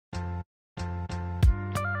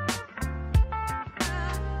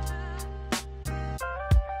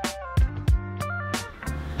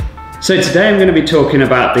So today I'm going to be talking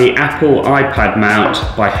about the Apple iPad mount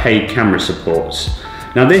by Hague Camera Supports.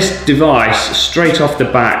 Now this device straight off the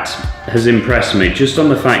bat has impressed me just on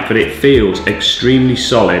the fact that it feels extremely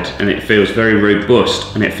solid and it feels very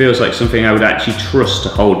robust and it feels like something I would actually trust to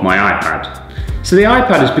hold my iPad. So the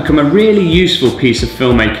iPad has become a really useful piece of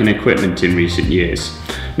filmmaking equipment in recent years.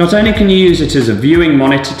 Not only can you use it as a viewing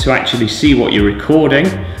monitor to actually see what you're recording,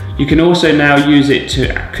 you can also now use it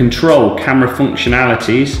to control camera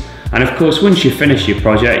functionalities. And of course, once you finish your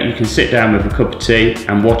project, you can sit down with a cup of tea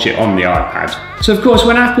and watch it on the iPad. So of course,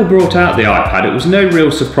 when Apple brought out the iPad, it was no real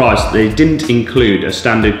surprise that they didn't include a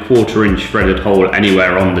standard 1/4" threaded hole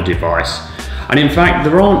anywhere on the device. And in fact,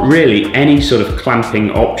 there aren't really any sort of clamping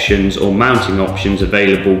options or mounting options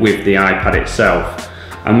available with the iPad itself.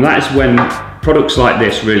 And that's when products like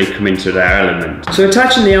this really come into their element. So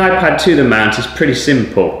attaching the iPad to the mount is pretty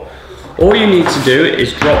simple. All you need to do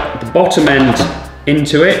is drop the bottom end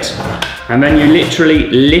into it, and then you literally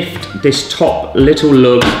lift this top little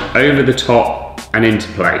lug over the top and into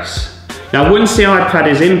place. Now once the iPad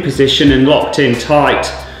is in position and locked in tight,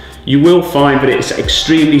 you will find that it's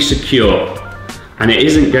extremely secure and it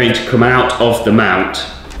isn't going to come out of the mount.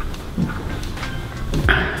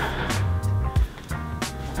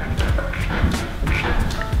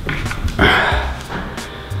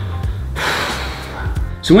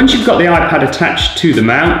 So once you've got the iPad attached to the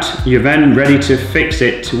mount, you're then ready to fix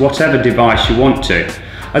it to whatever device you want to.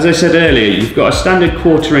 As I said earlier, you've got a standard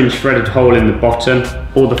 1/4" threaded hole in the bottom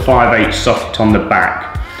or the 5/8" socket on the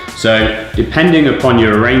back. So depending upon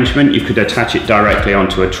your arrangement, you could attach it directly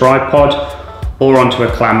onto a tripod or onto a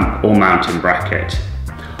clamp or mounting bracket.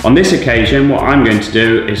 On this occasion, what I'm going to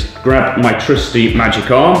do is grab my trusty magic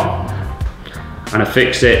arm and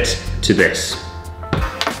affix it to this.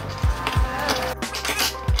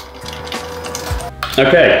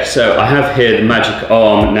 Okay, so I have here the magic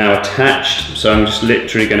arm now attached, so I'm just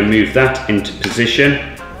literally going to move that into position.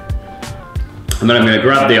 And then I'm going to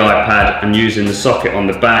grab the iPad and using the socket on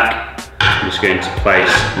the back, I'm just going to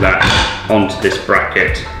place that onto this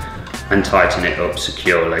bracket and tighten it up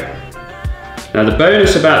securely. Now the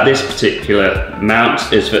bonus about this particular mount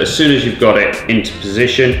is that as soon as you've got it into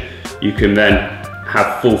position, you can then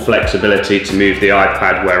have full flexibility to move the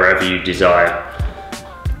iPad wherever you desire.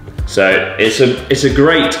 So it's a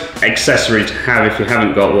great accessory to have if you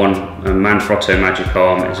haven't got one. A Manfrotto Magic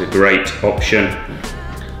Arm is a great option,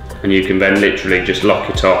 and you can then literally just lock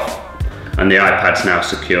it off and the iPad's now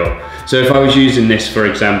secure. So if I was using this, for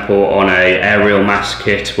example, on a aerial mast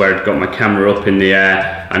kit where I'd got my camera up in the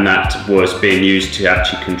air and that was being used to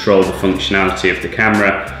actually control the functionality of the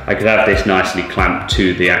camera, I could have this nicely clamped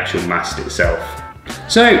to the actual mast itself.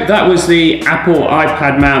 So that was the Apple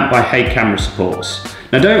iPad mount by Hague Camera Supports.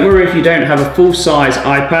 Now don't worry if you don't have a full-size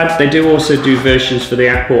iPad, they do also do versions for the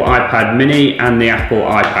Apple iPad mini and the Apple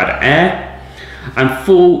iPad Air, and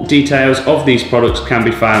full details of these products can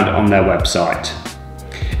be found on their website.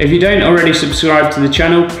 If you don't already subscribe to the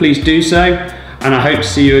channel, please do so, and I hope to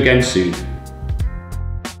see you again soon.